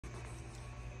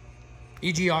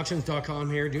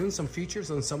EGauctions.com here, doing some features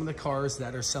on some of the cars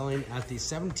that are selling at the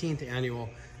 17th annual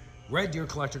Red Deer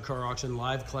Collector Car Auction,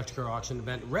 live collector car auction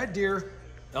event. Red Deer,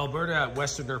 Alberta at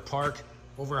Westerner Park.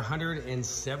 Over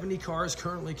 170 cars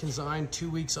currently consigned. 2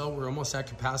 weeks out, we're almost at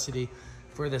capacity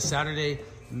for the Saturday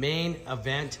main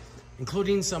event,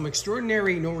 including some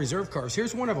extraordinary no reserve cars.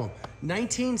 Here's one of them,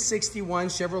 1961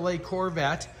 Chevrolet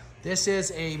Corvette. This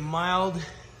is a mild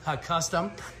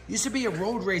custom. Used to be a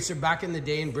road racer back in the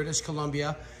day in British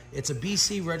Columbia. It's a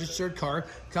BC registered car.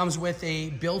 Comes with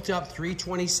a built-up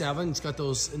 327. It's got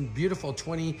those beautiful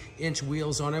 20-inch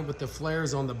wheels on it with the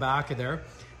flares on the back of there.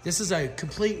 This is a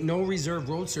complete no reserve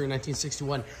roadster in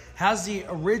 1961. Has the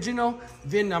original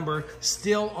VIN number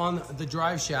still on the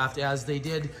drive shaft as they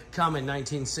did come in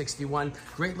 1961.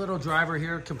 Great little driver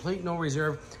here, complete no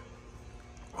reserve.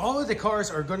 All of the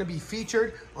cars are going to be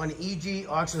featured on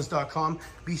EGauctions.com.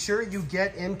 Be sure you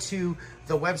get into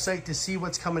the website to see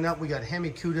what's coming up. We got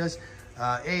Hemi Cudas,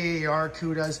 AAR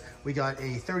Cudas. We got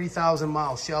a 30,000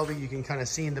 mile Shelby. You can kind of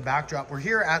see in the backdrop. We're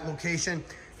here at location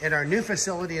at our new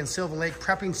facility in Silver Lake,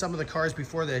 prepping some of the cars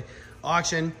before the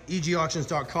auction,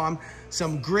 EGauctions.com.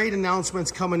 Some great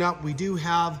announcements coming up. We do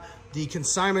have the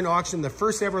consignment auction, the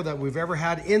first ever that we've ever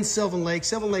had in Silver Lake.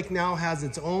 Silver Lake now has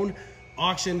its own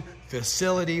auction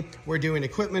facility. We're doing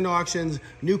equipment auctions,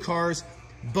 new cars,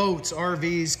 boats,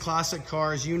 RVs, classic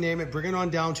cars, you name it. Bring it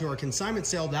on down to our consignment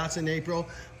sale. That's in April.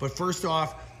 But first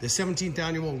off, the 17th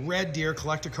annual Red Deer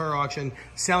Collector Car Auction,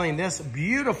 selling this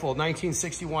beautiful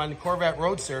 1961 Corvette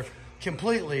Roadster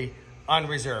completely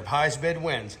unreserved. Highest bid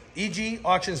wins.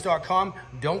 EGauctions.com.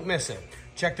 Don't miss it.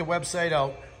 Check the website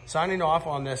out. Signing off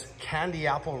on this Candy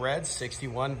Apple Red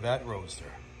 61 Vette Roadster.